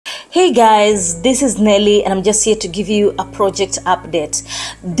Hey guys, this is Nelly and I'm just here to give you a project update.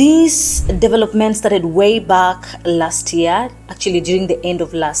 This development started way back last year, actually during the end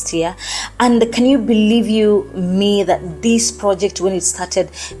of last year. And can you believe me that this project, when it started,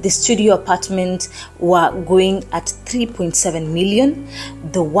 the studio apartment were going at 3.7 million.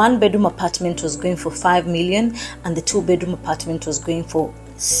 The one bedroom apartment was going for 5 million and the two bedroom apartment was going for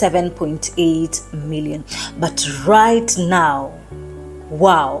 7.8 million. But right now,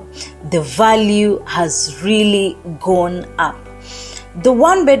 wow, the value has really gone up. The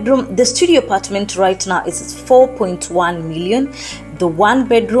one bedroom, the studio apartment right now is 4.1 million. The one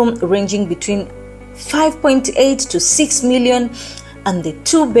bedroom ranging between 5.8 to 6 million, and the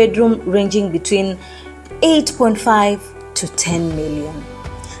two bedroom ranging between 8.5 to 10 million.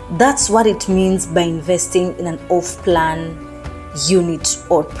 That's what it means by investing in an off-plan unit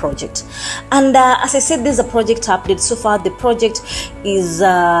or project. And as I said, this is a project update. So far the project is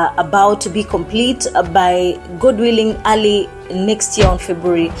about to be complete. By God willing, early next year on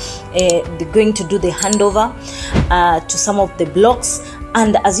February, they're going to do the handover to some of the blocks.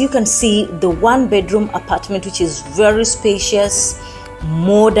 And as you can see, the one bedroom apartment, which is very spacious,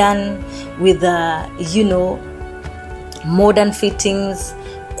 modern, with modern fittings,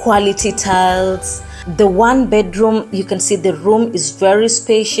 quality tiles. The one bedroom, you can see the room is very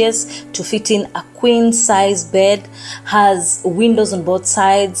spacious to fit in a queen size bed, has windows on both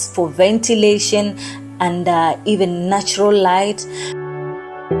sides for ventilation and even natural light.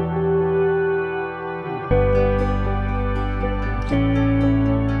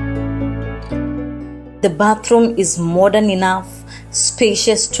 The bathroom is modern enough,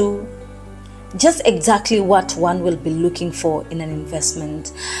 spacious too. Just exactly what one will be looking for in an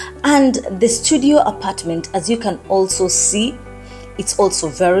investment. And the studio apartment, as you can also see, it's also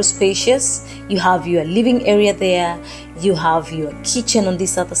very spacious. You have your living area there, you have your kitchen on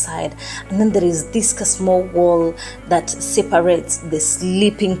this other side, and then there is this small wall that separates the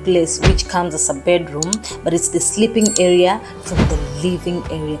sleeping place, which comes as a bedroom, but it's the sleeping area from the living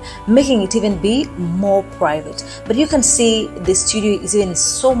area, making it even be more private. But you can see the studio is even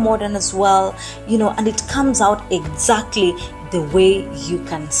so modern as well, and it comes out exactly the way you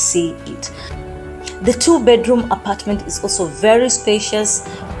can see it. The two bedroom apartment is also very spacious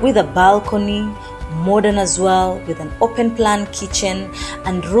with a balcony, modern as well, with an open plan kitchen.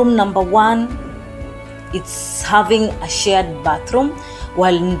 And room number one, it's having a shared bathroom,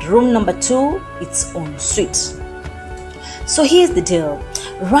 while in room number two, it's en suite. So here's the deal.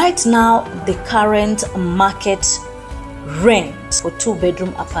 Right now, the current market rent for two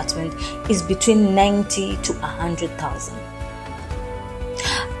bedroom apartment is between 90 to 100,000.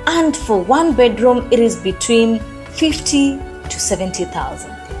 And for one bedroom, it is between 50 to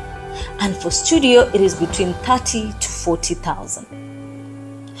 70,000. And for studio, it is between 30 to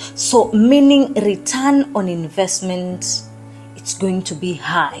 40,000. So meaning return on investment, it's going to be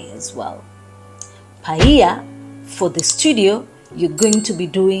high as well. Per year, for the studio, you're going to be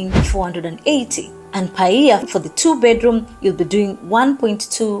doing 480. And per year, for the two bedroom, you'll be doing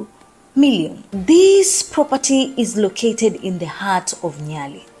 1.2 million. This property is located in the heart of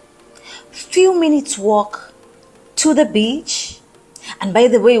Nyali. Few minutes walk to the beach. And by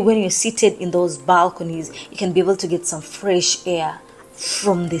the way, when you're seated in those balconies, you can be able to get some fresh air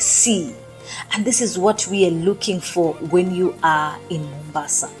from the sea. And this is what we are looking for when you are in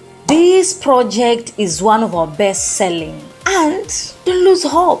Mombasa. This project is one of our best selling. And don't lose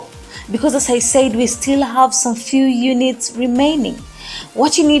hope, because as I said, we still have some few units remaining.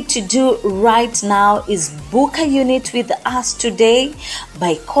 What you need to do right now is book a unit with us today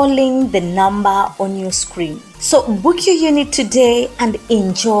by calling the number on your screen. So book your unit today and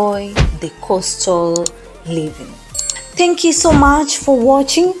enjoy the coastal living. Thank you so much for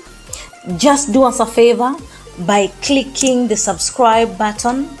watching. Just do us a favor by clicking the subscribe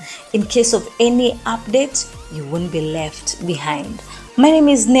button. In case of any update, you won't be left behind. My name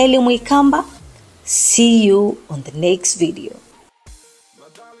is Nyali Mombasa. See you on the next video.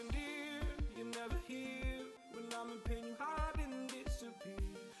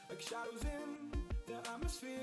 Shadows in the atmosphere.